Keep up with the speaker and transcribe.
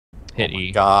Hit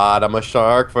E. God, I'm a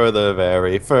shark for the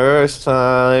very first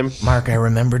time. Mark, I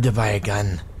remembered to buy a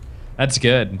gun. That's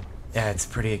good. Yeah, it's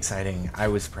pretty exciting. I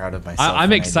was proud of myself.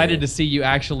 I'm excited to see you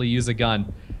actually use a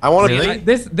gun. I want to Really?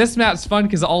 This map's fun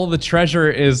because all of the treasure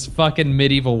is fucking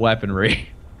medieval weaponry.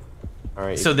 All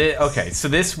right. So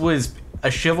this was a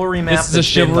chivalry map. This is a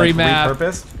chivalry map.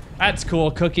 Repurposed? That's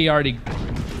cool. Cookie already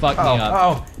fucked me up.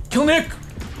 Oh, kill Nick!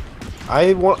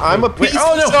 I'm a piece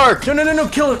oh, of no. shark. No,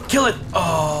 kill it, kill it.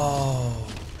 Oh.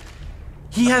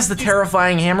 He has the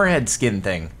terrifying hammerhead skin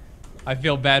thing. I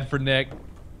feel bad for Nick.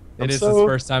 It is his so-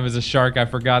 first time as a shark. I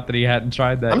forgot that he hadn't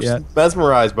tried that I'm yet. just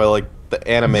mesmerized by like the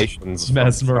animations. from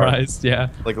Mesmerized, yeah.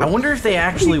 shark. Like, I wonder if they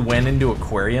actually went into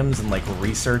aquariums and like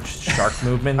researched shark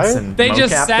movements and They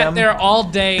just mocap sat them. there all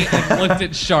day and looked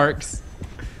at sharks.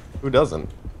 who doesn't?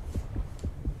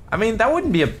 I mean, that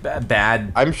wouldn't be a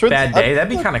bad, I'm sure bad day.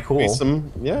 That'd be kind of cool.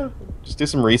 Just do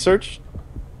some research.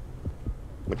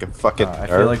 Like a fucking. I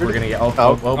feel like we're gonna get. Oh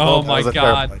Oh my that was a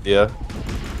God. terrible idea.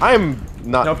 I'm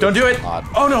not. Nope, don't do it. God.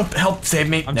 Oh no, help, save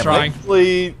me. I'm Never trying. mind.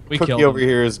 Thankfully, We Cookie killed over him.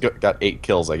 here has got 8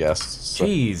 kills, I guess. So.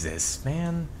 Jesus,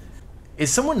 man.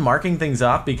 Is someone marking things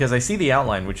up? Because I see the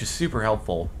outline, which is super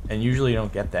helpful, and usually you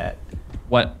don't get that.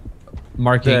 What?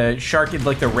 Marking? The shark,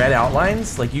 like the red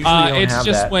outlines, like usually you don't it's have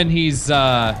just that. when he's,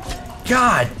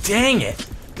 God dang it!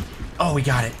 Oh, we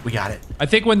got it. We got it. I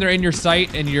think when they're in your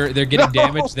sight and they're getting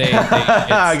damaged, they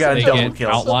I got a they double get kill.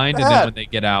 outlined, and then when they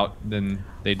get out, then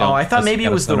they don't. Oh, I thought That's maybe it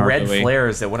got a was the sonar red buoy.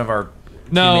 flares that one of our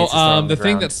No, teammates is throwing on the thing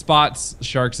ground. that spots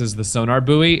sharks is the sonar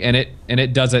buoy, and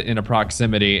it does it in a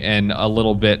proximity and a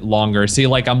little bit longer. See,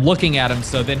 like I'm looking at him,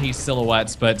 so then he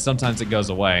silhouettes, but sometimes it goes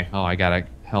away. Oh, I got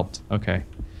helped. Okay,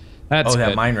 that's Oh, that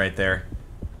good. mine right there.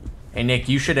 Hey, Nick,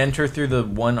 you should enter through the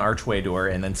one archway door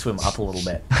and then swim up a little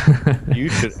bit. You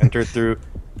should enter through.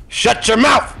 Shut your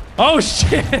mouth! Oh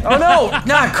shit! Oh no,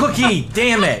 not Cookie!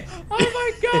 Damn it! Oh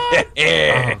my god!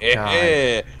 Oh,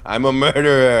 God. I'm a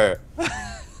murderer.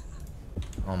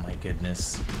 Oh my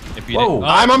goodness. If you Whoa. didn't,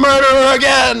 I'm a murderer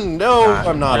again. No, God,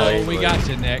 I'm not. oh, actually. we got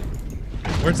you, Nick.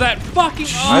 Where's that fucking?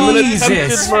 I'm an Jesus.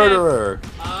 attempted murderer.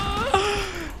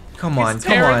 Come on, He's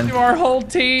come tearing on. through our whole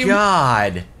team.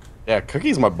 God. Yeah,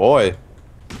 Cookie's my boy.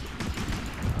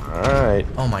 All right.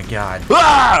 Oh my God.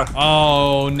 Ah!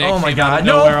 Oh, Nick Oh my came out God, of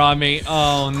no. nowhere on me.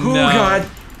 Oh no. Oh God.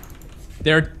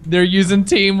 They're using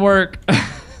teamwork.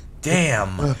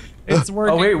 Damn. It's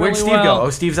working. Oh wait, where'd really Steve well. go? Oh,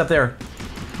 Steve's up there.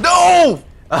 No!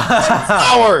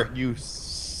 Flower! You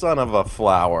son of a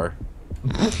flower.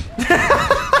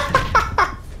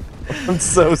 I'm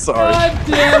so sorry. God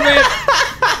damn it!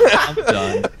 I'm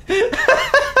done.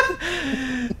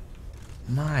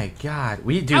 My God. I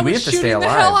we was have to stay shooting the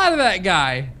hell alive. out of that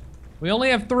guy. We only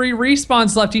have 3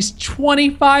 respawns left. He's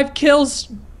 25 kills.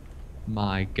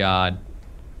 My God.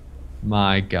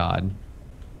 My God.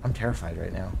 I'm terrified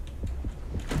right now.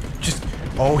 Just.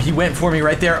 Oh, he went for me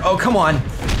right there. Oh, come on.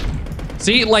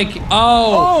 See, like,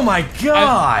 oh. Oh my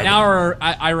God.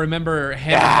 I remember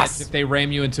hammerheads, if they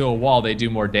ram you into a wall, they do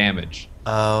more damage.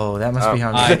 Oh, that must be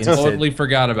how I instant, totally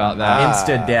forgot about that.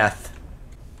 insta death.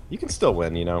 You can still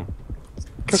win, you know.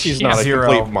 Cookie's Yeah. not a Zero.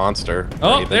 complete monster. or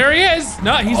Oh, anything. there he is.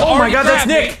 No, he's Oh my already God, that's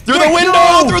grabbed me. Nick. Through Nick, the window!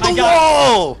 no! Through the I got-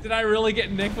 wall! Did I really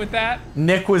get Nick with that?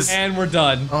 Nick was. And we're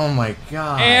done. Oh my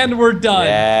God. And we're done.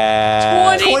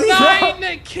 Yeah.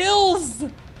 29 kills.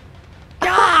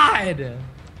 God.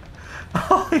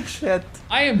 Holy shit.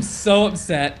 I am so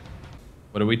upset.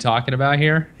 What are we talking about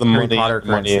here? The Harry money, Potter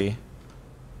currency.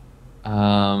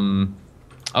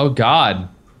 Oh God.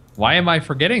 Why am I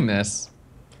forgetting this?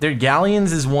 Their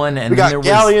galleons is one, and We then got there was.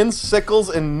 galleons, sickles,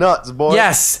 and nuts, boy.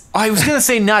 Yes, I was gonna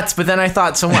say nuts, but then I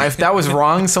thought if that was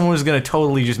wrong, someone was gonna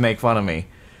totally just make fun of me.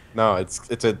 No, it's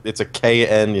a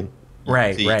KN.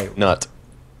 Right. Nut.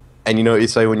 And you know what you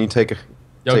say when you take a.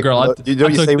 Yo, take, girl, you know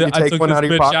what you say when you take one out of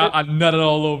your pocket? I nutted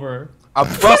all over her. I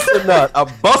bust a nut. I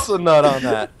bust a nut on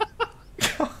that.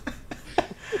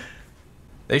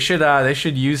 They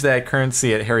should use that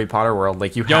currency at Harry Potter World.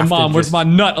 Like you Yo, have mom, to where's just, my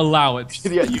nut allowance?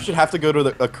 Yeah, you should have to go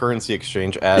to a currency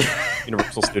exchange at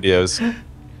Universal Studios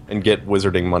and get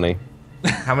wizarding money.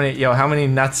 how many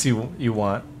nuts you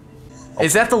want?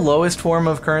 Is that the lowest form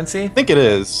of currency? I think it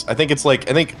is. I think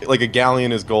a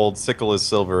galleon is gold, sickle is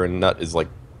silver, and nut is like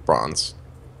bronze.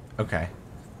 Okay.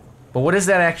 But what does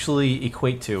that actually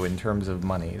equate to in terms of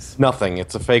monies? Nothing.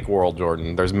 It's a fake world,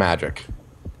 Jordan. There's magic.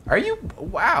 Are you?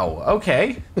 Wow.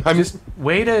 Okay. I'm Just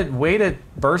way to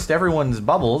burst everyone's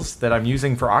bubbles that I'm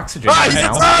using for oxygen Ah, right he's now.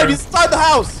 inside! He's inside the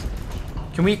house!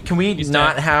 Can we He's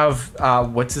not dead.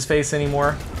 have what's his face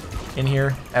anymore in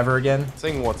here ever again?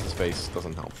 Saying what's his face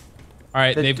doesn't help. All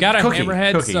right, they've got a Cookie,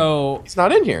 hammerhead, Cookie. so He's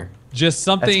not in here. Just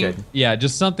something, good. yeah,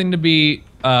 just something to be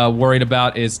worried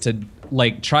about is to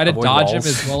like try to Avoid dodge him walls.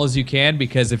 as well as you can,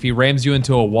 because if he rams you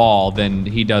into a wall, then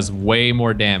he does way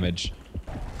more damage.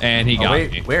 And he got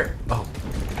me. Where? Oh.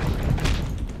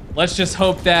 Let's just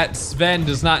hope that Sven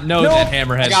does not know No! that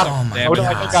Hammerhead. I got him. damage Oh, no,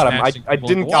 I is got him. smashing I people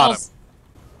didn't into got walls.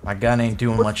 My gun ain't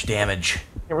doing much damage.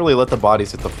 Can't really let the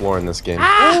bodies hit the floor in this game.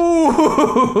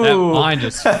 Ooh. That mine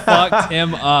just fucked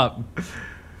him up.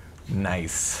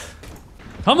 Nice.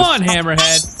 Come on,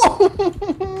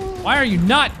 Hammerhead. Why are you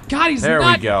not? God, he's There we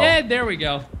not go. dead. There we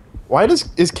go. Why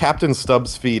is Captain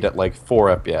Stubbs' feed at like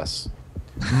 4 FPS?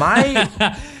 My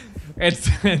It's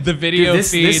the video Dude,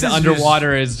 this feed is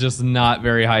underwater is just not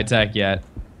very high tech yet.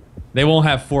 They won't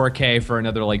have 4K for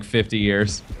another like 50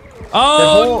 years.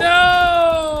 Oh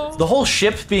no! the whole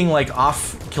ship being like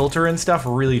off kilter and stuff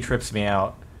really trips me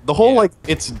out. The whole like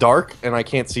it's dark and I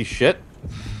can't see shit.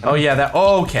 Oh yeah, that.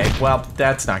 Oh, okay, well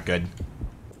that's not good.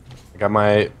 I got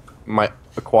my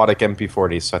aquatic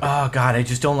MP40. So I think Oh god, I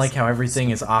just don't like how everything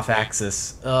is off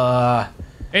axis.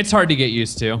 It's hard to get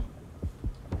used to.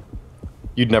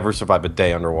 you'd never survive a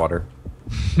day underwater.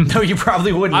 No, you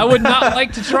probably wouldn't. I would not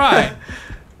like to try.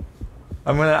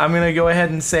 I'm gonna go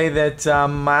ahead and say that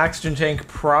my oxygen tank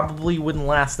probably wouldn't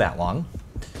last that long.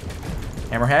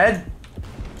 Hammerhead.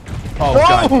 Oh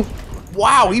god. Oh!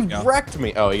 Wow, he go. wrecked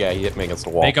me. Oh yeah, he hit me against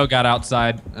the wall. Mako got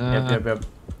outside. Yep.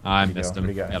 I Where'd he missed go? him.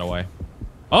 Where'd he go? Got away.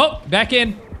 Oh, back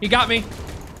in. He got me.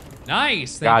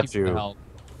 Nice. Thank Got you. For you. the help.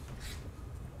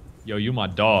 Yo, you my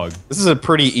dog. This is a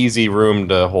pretty easy room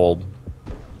to hold.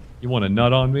 You want a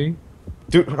nut on me?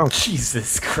 Dude, oh,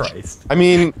 Jesus Christ. I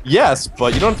mean, yes,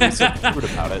 but you don't have to be so rude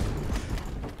about it.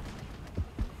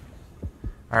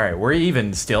 All right, we're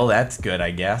even still. That's good,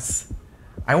 I guess.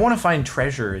 I want to find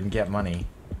treasure and get money.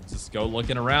 Just go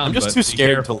looking around. I'm just but too be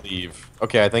scared careful. to leave.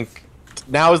 Okay, I think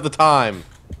now is the time.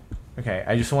 Okay,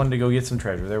 I just wanted to go get some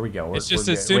treasure. There we go. It's just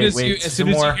We're as good. soon Wait, as wait, you as some soon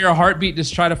as you more. hear a heartbeat,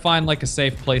 just try to find like a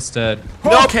safe place to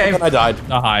Nope, Okay. and I died.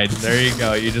 hide. There you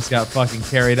go. You just got fucking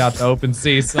carried out to open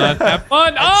sea, son. Have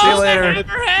fun. See Oh, you later. the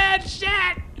hammerhead.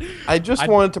 Shit. I just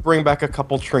wanted to bring back a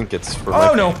couple trinkets for Oh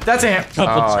my no, that's a ham. Couple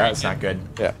Oh, that's trinkets. not good.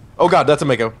 Yeah. Oh god, that's a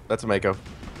Mako. That's a Mako.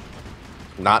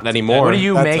 Not anymore. What do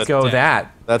you That's Mako a,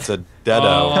 that? That's a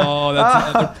deado. Oh, that's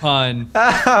another pun.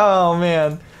 Oh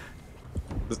man.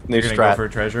 New You're gonna go strat. for a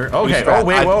treasure. New Okay. strat. Oh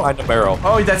wait, I whoa. find a barrel.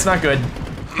 Oh, that's not good.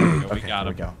 We Okay, got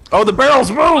there we him. go. Oh, the barrels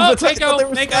moved! I thought Mako, they were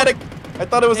Mako. static. I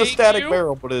thought it was a Thank static you.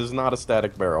 barrel, but it is not a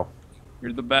static barrel.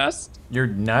 You're the best. Your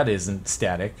nut isn't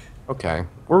static. Okay,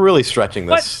 we're really stretching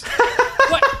this.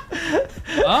 What?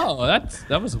 Oh,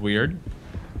 that was weird.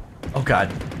 Oh god.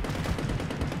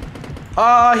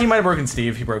 He might have broken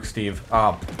Steve. He broke Steve.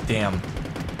 Oh, damn.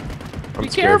 I'm Be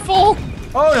scared. careful.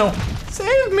 Oh no.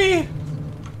 Save me.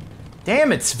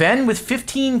 Damn it, Sven with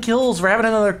 15 kills. We're having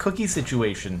another cookie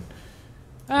situation.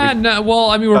 No, well,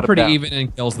 I mean, we're got it pretty down. even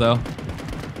in kills, though.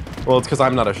 Well, it's because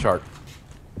I'm not a shark.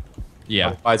 Yeah.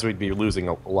 Otherwise, we'd be losing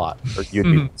a lot, or you'd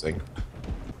be losing.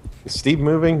 Is Steve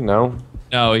moving? No.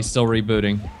 No, he's still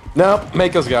rebooting. No,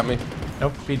 Mako's got me.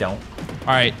 Nope, we don't. All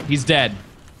right, he's dead.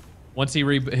 Once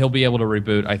he'll be able to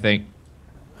reboot, I think.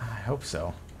 I hope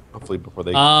so. Hopefully before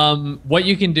they. What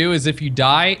you can do is if you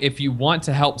die, if you want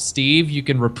to help Steve, you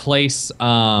can replace.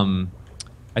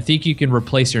 I think you can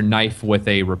replace your knife with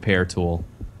a repair tool.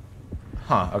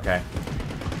 Huh, okay.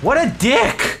 What a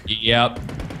dick! Yep.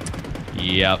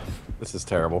 Yep. This is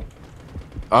terrible.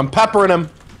 I'm peppering him.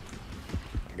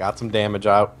 I got some damage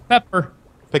out. Pepper.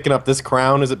 Picking up this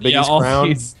crown. Is it Biggie's all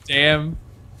crown?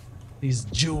 these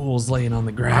jewels laying on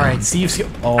the ground. Alright, Steve's.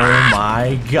 Oh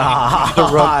my The god.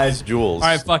 rug jewels. All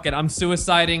right, fuck it. I'm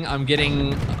suiciding. I'm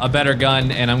getting a better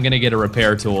gun, and I'm gonna get a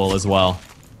repair tool as well.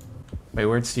 Wait,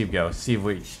 where'd Steve go? Steve,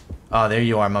 wait. Oh, there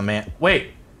you are, my man.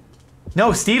 Wait.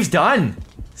 No, Steve's done.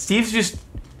 Steve's just.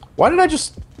 Why did I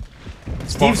just?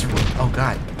 Steve's. Oh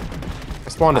god. I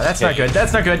spawned a That's not cave. good.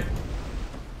 That's not good.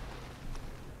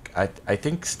 I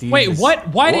think Steve. Wait, is- what?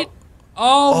 Why did?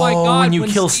 Oh my Oh, god! when you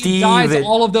kill Steve, dies, it-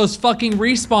 all of those fucking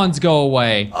respawns go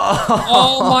away.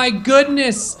 Oh my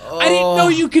goodness! I didn't know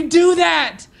you could do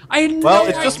that. I had Well, no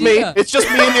it's just idea. me. It's just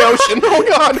me in the ocean. Oh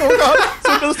god! Oh god!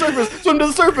 Swim to the surface! Swim to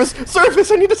the surface!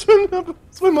 Surface! I need to swim up!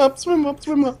 Swim up! Swim up!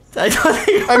 Swim up! I don't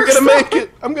think I'm gonna make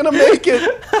it! I'm gonna make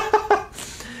it!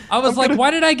 I was like,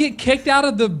 why did I get kicked out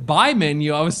of the buy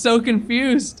menu? I was so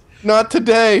confused. Not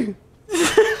today.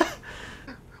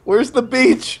 Where's the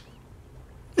beach?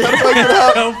 How do I get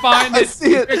out? Go find I it.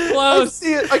 see it. You're I close.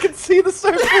 see it. I can see the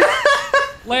surface.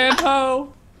 Land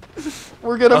ho.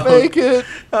 We're gonna make it.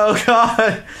 Oh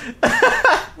god.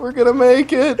 We're gonna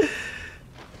make it.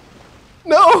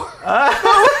 No.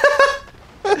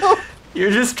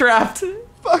 You're just trapped.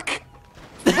 Fuck.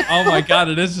 Oh my god,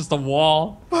 it is just a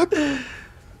wall.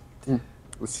 I'm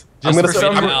Just for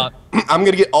gonna him out. I'm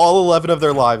gonna get all 11 of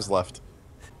their lives left.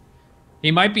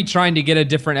 He might be trying to get a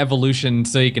different evolution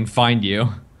so he can find you.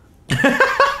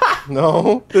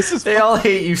 No, this is. They all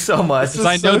hate you so much. This is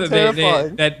I know so that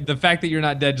terrifying. that the fact that you're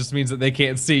not dead just means that they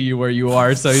can't see you where you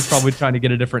are. So he's probably trying to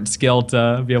get a different skill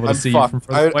to be able to I'm see fucked. you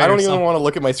from further away. I or don't even something. want to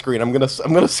look at my screen. I'm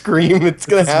gonna scream. It's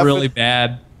gonna It's happen. really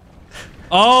bad.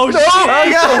 Oh No! shit!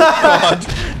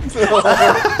 Oh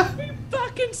god! He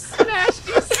fucking smashed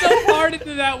you so hard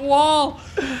into that wall.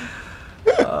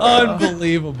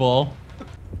 Unbelievable.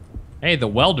 Hey, the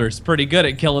welder's pretty good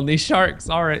at killing these sharks.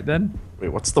 All right then. Wait,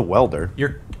 what's the welder?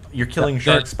 You're killing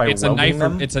sharks by it's a welding knife.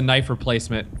 them? It's a knife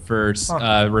replacement for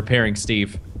repairing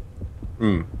Steve.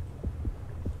 Hmm.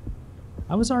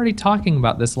 I was already talking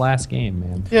about this last game,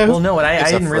 man. Yeah. Well, no, and I it's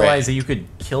a didn't frick. realize that you could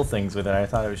kill things with it. I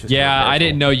thought it was just. Yeah, repairful. I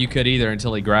didn't know you could either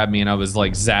until he grabbed me and I was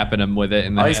like zapping him with it.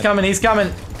 In the Oh, he's head. coming! He's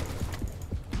coming!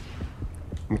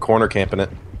 I'm corner camping it.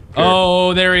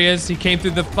 Oh, there he is. He came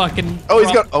through the fucking. Oh,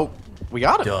 he's got. Oh, we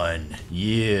got him. Done.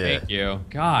 Yeah. Thank you.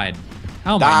 God,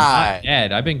 how am I Die. not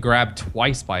dead? I've been grabbed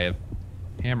twice by a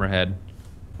hammerhead.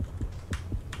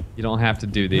 You don't have to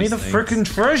do Give me these the things. frickin'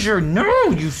 treasure! No,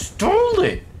 you stole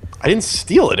it! I didn't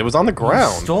steal it. It was on the You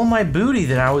ground. stole my booty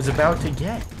that I was about to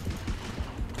get.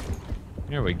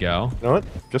 Here we go. You know what?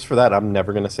 Just for that, I'm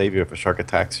never gonna save you if a shark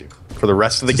attacks you. For the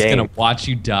rest of the Just game. gonna watch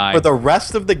you die. For the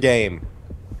rest of the game.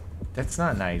 That's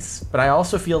not nice. But I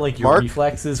also feel like your Mark,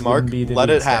 reflexes Mark, wouldn't be to let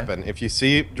the it extent- happen. If you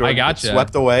see Jordan get gotcha.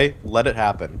 swept away, let it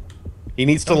happen. He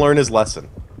needs to learn his lesson.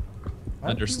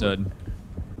 Understood.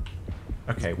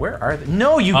 Okay, where are they?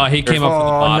 No, you. Oh, he came up from the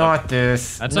Oh, bottom. not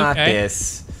this. That's not okay.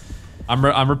 this.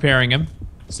 I'm repairing him.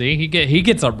 See, he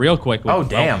gets up real quick. With Oh, the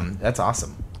damn. That's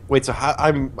awesome. Wait, so how,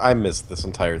 I missed this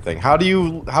entire thing. How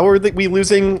are we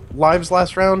losing lives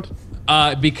last round?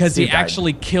 Because he Steve died.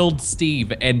 actually killed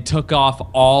Steve and took off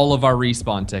all of our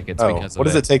respawn tickets Oh, because of what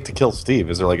does it take to kill Steve?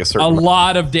 Is there like a certain? A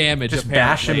lot of damage. Just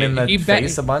bash him in the He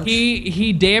face a bunch?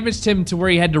 He damaged him to where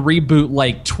he had to reboot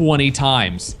like 20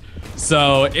 times.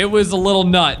 So it was a little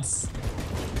nuts.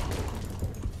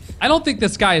 I don't think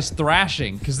this guy is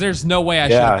thrashing because there's no way I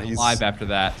should have been he's- alive after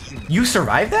that. You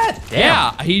survived that? Damn.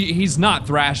 Yeah, he's not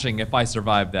thrashing if I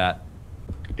survived that.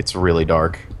 It's really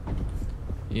dark.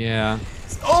 Yeah.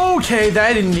 Okay,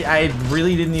 I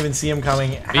really didn't even see him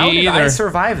coming. How did I either.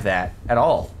 survive that at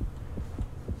all?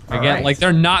 Again, Alright. like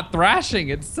they're not thrashing.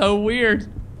 It's so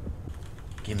weird.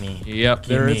 Gimme. Yep,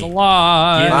 there is a Gimme.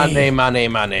 lot. Gimme. Money.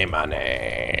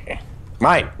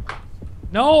 Mine.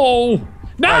 No!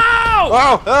 No!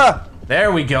 Oh! Ah!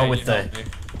 There we go Yeah, with you the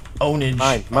helped me.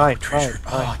 ownage. Mine. Treasure.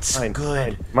 Oh, it's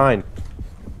good. Mine.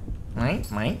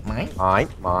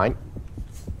 Mine.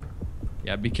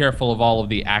 Yeah, be careful of all of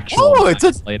the actual Oh, it's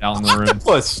mines a laid out in the room.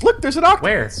 octopus! Look, there's an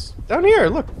octopus. Down here,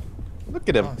 look. Look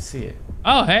at him. Oh, see it.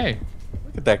 Oh, hey.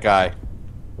 Look at that guy.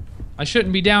 I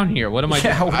shouldn't be down here. What am I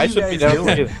Yeah, doing? what I are you should be guys down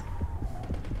doing? here.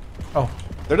 Oh,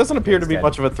 There doesn't appear to be dead.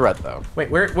 much of a threat, though. wait,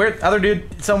 where? Other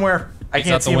dude somewhere. I He's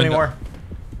can't out the see him window. anymore.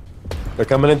 They're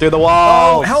coming in through the Oh,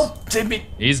 walls. help! Save me.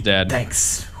 He's dead.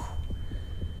 Thanks.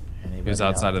 He was Anybody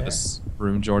outside out of there? this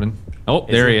room, Jordan. Oh,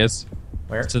 there he? he is.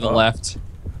 Where? To the Oh, left.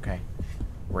 Okay.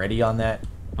 Ready on that.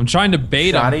 I'm trying to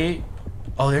bait him. Shoddy.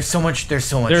 Oh, there's so much. There's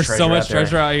so much. There's treasure so much out there.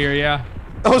 treasure out here, yeah.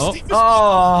 Oh, Oh. Steve is-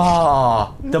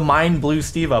 Oh, the mine blew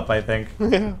Steve up. I think.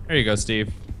 Yeah. There you go,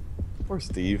 Steve. Poor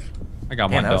Steve. I got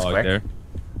Man, my that was dog quick. there.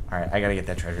 All right, I gotta get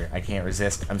that treasure. I can't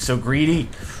resist. I'm so greedy.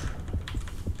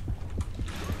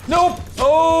 Nope.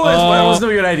 Oh, that was no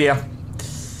good idea.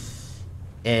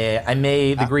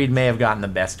 The greed may have gotten the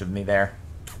best of me there.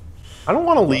 I don't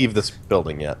want to leave this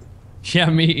building yet. Yeah,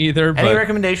 me either. Any But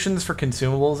recommendations for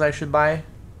consumables I should buy?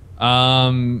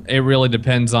 it really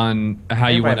depends on how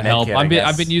you Maybe want to my help. med kit, I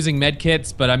I've been guess. using med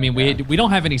kits, but I mean we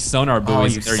don't have any sonar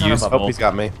buoys. you They're son of a- useful. Oh, he's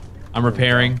got me. I'm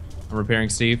repairing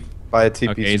Steve. By a TP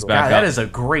Okay, he's store. back God, that up. is a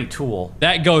great tool.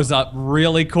 That goes up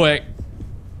really quick.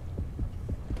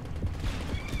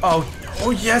 Oh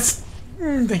yes.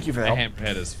 Thank you for The that.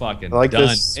 hammerhead is fucking I like done.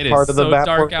 this It part is of the so map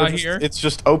dark where out it's here. It's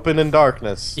just open in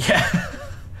darkness. Yeah.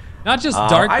 Not just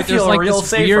dark, I but there's feel like real this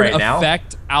safe weird right now.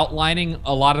 effect outlining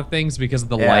a lot of things because of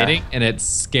the Yeah. lighting, and it's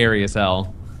scary as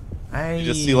hell. You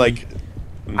just see like.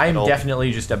 I'm metal-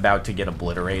 definitely just about to get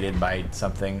obliterated by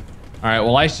something. All right,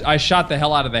 well, I shot the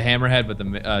hell out of the hammerhead,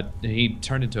 but he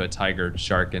turned into a tiger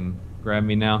shark and grabbed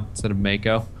me now instead of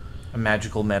Mako. A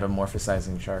magical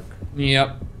metamorphosizing shark.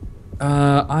 Yep.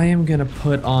 I am gonna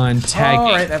put on tagging.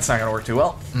 All right, that's not gonna work too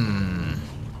well.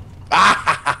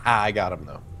 I got him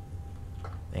though.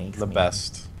 Thanks. The man.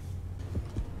 best.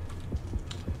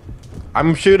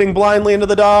 I'm shooting blindly into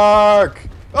the dark.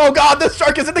 Oh god, the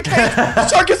shark is in the cage! The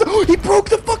shark is. He broke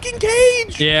the fucking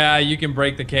cage! Yeah, you can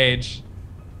break the cage.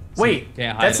 So you Wait,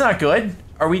 can't hide that's it. not good.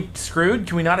 Are we screwed?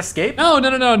 Can we not escape?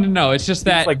 No. It's just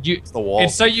that like it's the wall.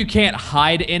 so you can't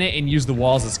hide in it and use the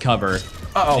walls as cover.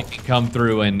 Uh-oh. They can come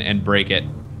through and break it.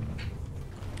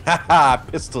 Haha,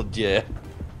 pistol yeah.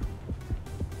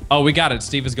 Oh, we got it.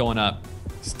 Steve is going up.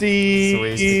 Steve.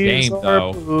 Sweet. Game,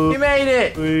 though. You made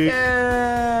it! Sweet.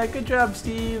 Yeah, good job,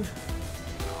 Steve.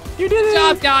 You did it. Good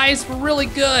job, guys. We're really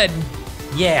good.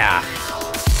 Yeah.